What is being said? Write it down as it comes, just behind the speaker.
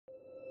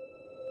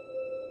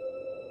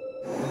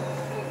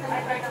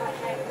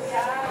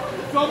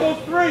It's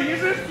almost 3.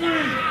 Is it 3?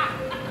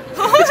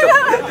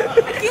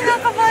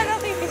 Kinakabahan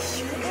ako yung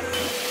issue.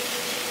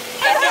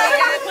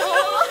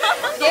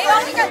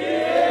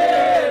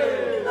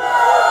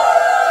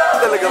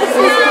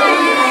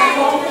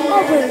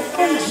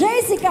 And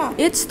Jaysica.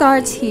 It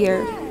starts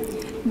here.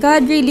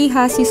 God really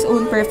has His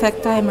own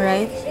perfect time,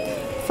 right?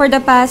 For the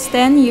past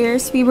 10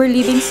 years, we were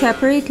living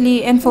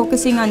separately and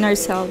focusing on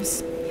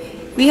ourselves.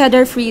 We had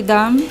our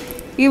freedom.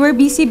 We were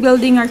busy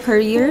building our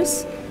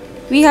careers.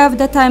 We have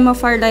the time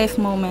of our life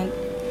moment.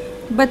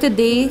 But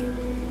today,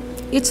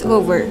 it's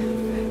over.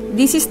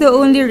 This is the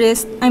only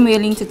risk I'm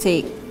willing to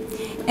take.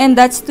 And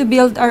that's to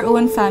build our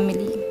own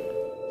family.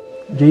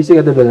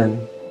 Jaysica SDE.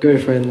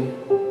 Girlfriend,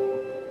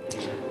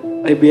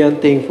 I'm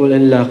beyond thankful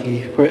and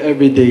lucky for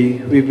every day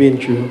we've been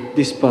through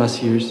these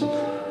past years.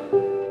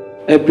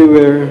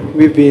 Everywhere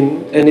we've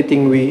been,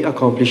 anything we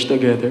accomplished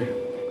together.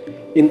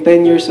 In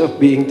 10 years of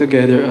being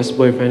together as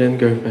boyfriend and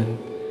girlfriend,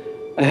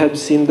 I have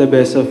seen the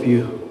best of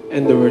you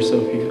and the worst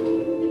of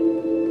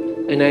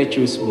you. And I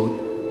choose both.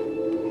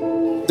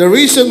 The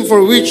reason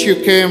for which you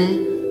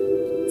came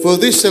for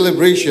this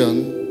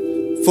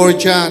celebration for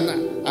John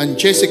and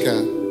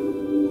Jaysica,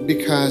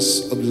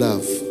 because of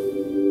love.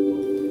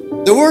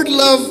 The word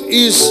love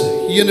is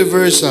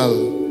universal.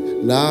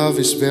 Love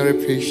is very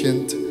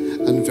patient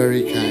and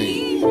very kind.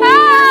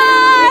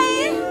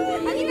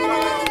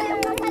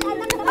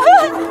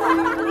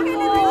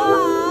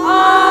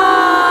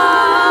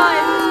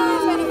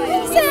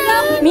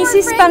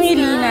 Mrs.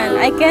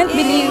 Pangilinan, I can't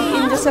believe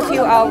in just a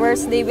few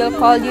hours they will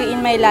call you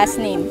in my last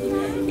name.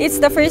 It's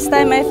the first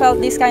time I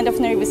felt this kind of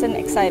nervous and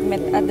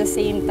excitement at the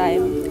same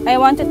time. I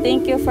want to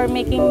thank you for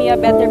making me a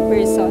better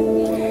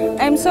person.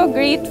 I'm so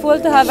grateful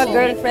to have a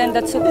girlfriend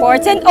that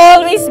supports and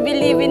always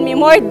believes in me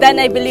more than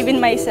I believe in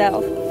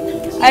myself.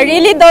 I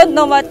really don't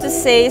know what to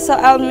say, so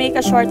I'll make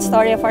a short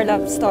story of our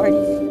love story.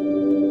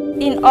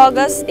 In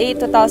August 8,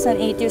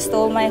 2008, you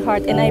stole my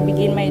heart and I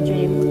began my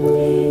dream.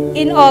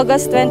 In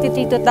August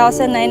 23,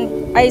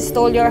 2009, I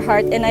stole your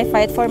heart and I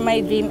fight for my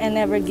dream and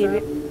never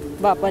give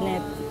up on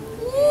it.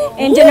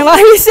 In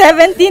January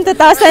 17, 2019,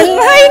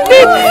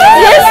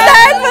 you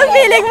start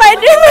fulfilling my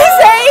dream by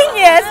saying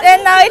yes.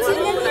 And now it's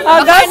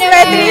August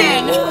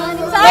 23.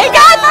 My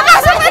God,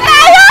 papasok na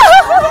tayo!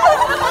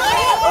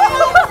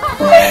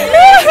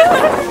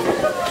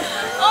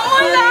 Oh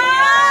my God!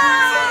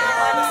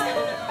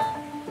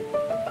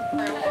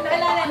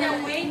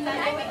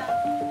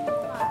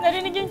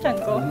 Narinig yung tiyan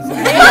ko?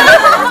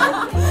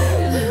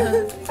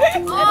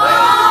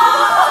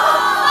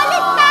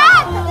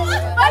 Baliktad!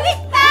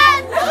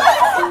 Baliktad!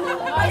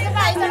 Sabi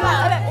pa ito ba?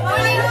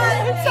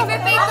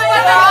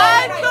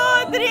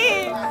 1, 2,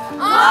 3!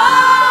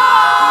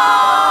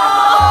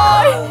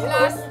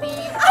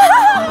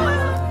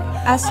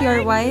 As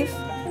your wife,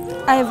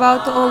 I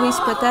vow to always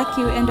protect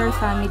you and our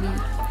family.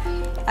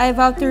 I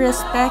vow to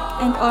respect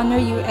and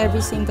honor you every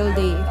single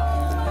day.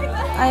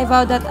 I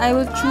vow that I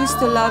will choose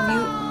to love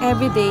you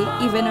every day,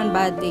 even on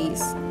bad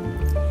days.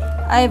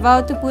 I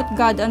vow to put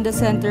God on the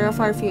center of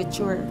our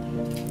future.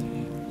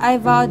 I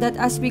vow that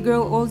as we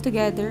grow old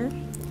together,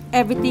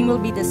 everything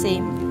will be the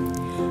same.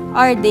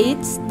 Our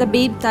dates, the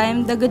babe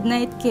time, the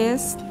goodnight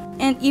kiss,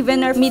 and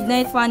even our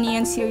midnight funny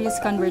and serious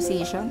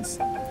conversations.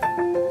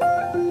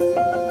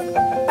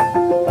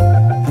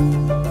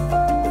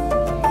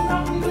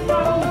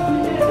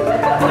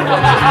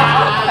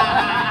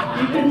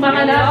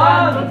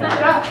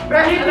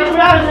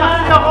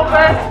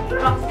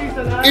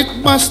 It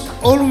must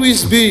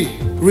always be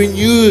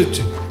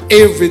renewed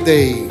every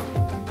day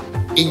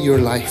in your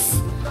life.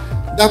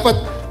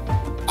 Dapat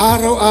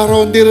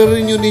araw-araw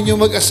nire-renew ninyo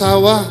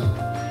mag-asawa.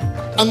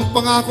 Ang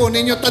pangako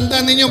ninyo,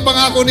 tandaan ninyo ang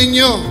pangako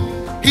ninyo.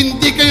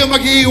 Hindi kayo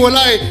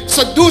maghihiwalay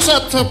sa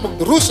dusa at sa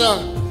pagdurusa,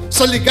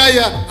 sa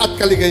ligaya at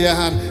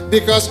kaligayahan.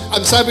 Because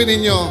ang sabi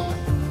ninyo,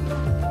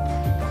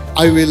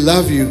 I will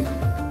love you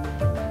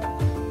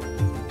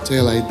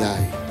till I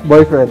die.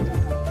 Boyfriend,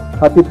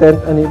 happy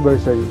 10th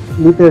anniversary.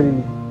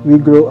 Literally, we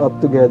grow up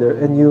together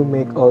and you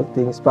make all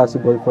things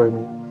possible for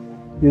me.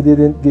 You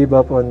didn't give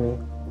up on me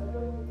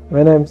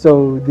when I'm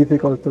so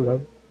difficult to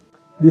love.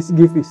 This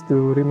gift is to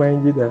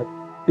remind you that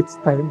it's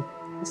time.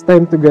 It's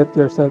time to get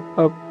yourself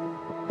up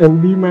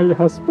and be my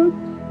husband.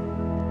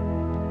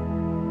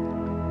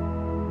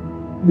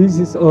 This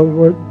is all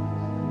worth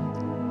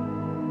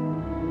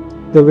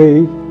the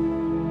way.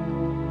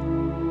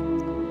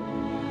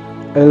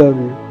 I love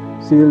you.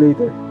 See you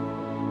later,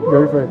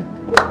 girlfriend.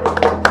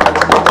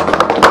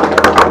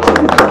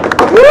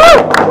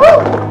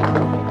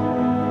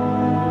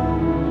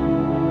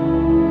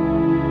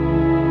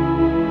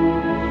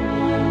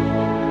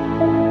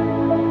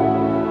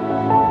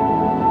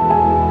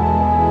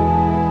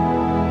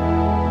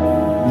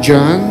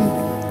 John,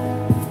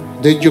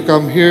 did you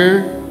come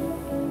here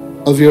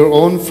of your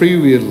own free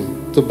will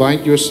to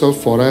bind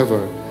yourself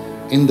forever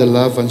in the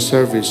love and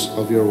service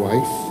of your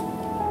wife?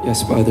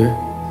 Yes, Father.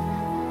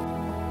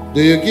 Do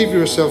you give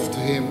yourself to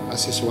him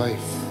as his wife?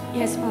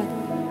 Yes, Father.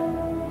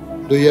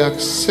 Do you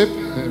accept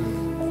him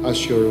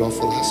as your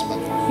lawful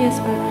husband? Yes,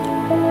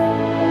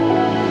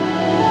 Father.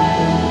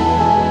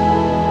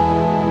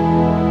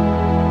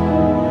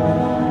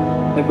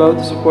 I vow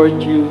to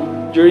support you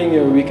during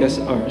your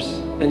weakest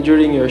hours and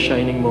during your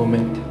shining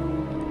moment.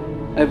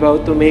 I vow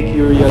to make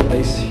you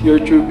realize your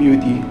true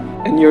beauty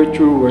and your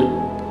true worth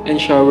and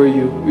shower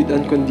you with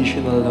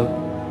unconditional love.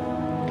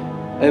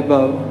 I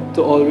vow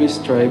to always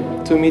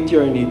strive to meet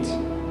your needs,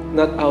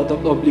 not out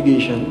of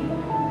obligation,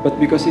 but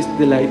because it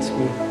delights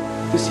me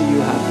to see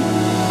you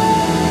happy.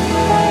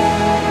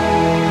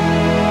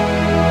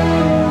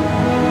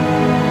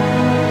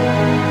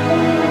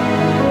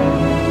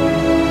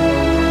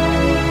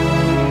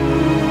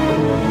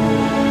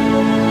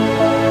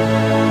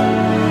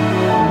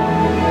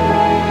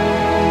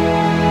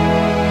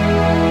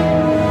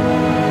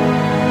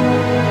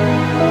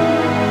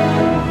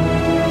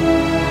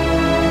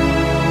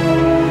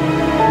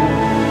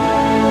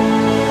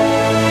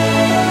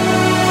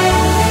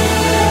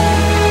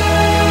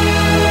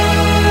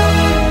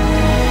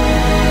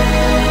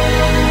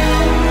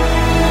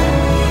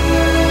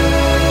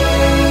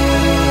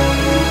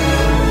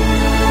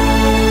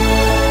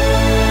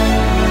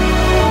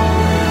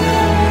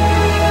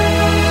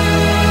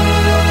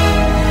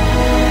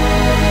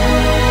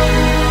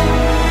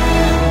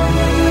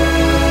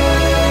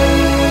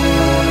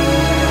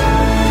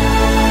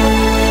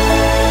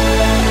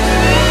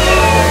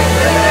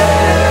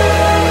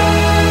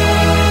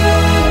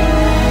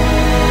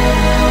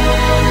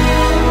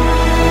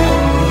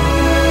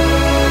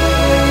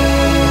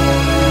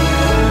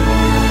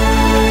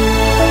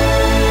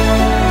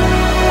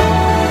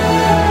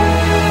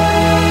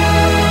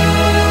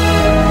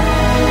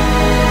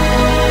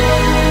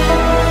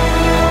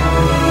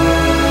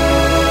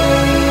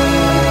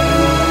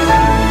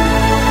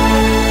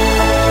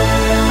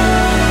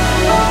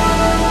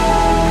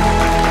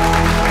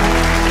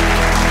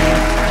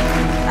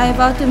 I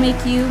vow to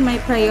make you my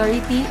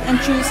priority and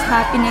choose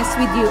happiness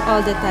with you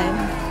all the time.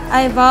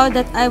 I vow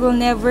that I will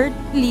never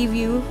leave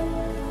you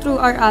through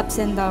our ups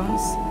and downs.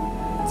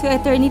 To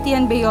eternity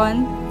and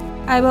beyond,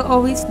 I will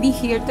always be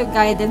here to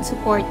guide and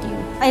support you.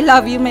 I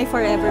love you, my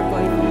forever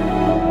boyfriend.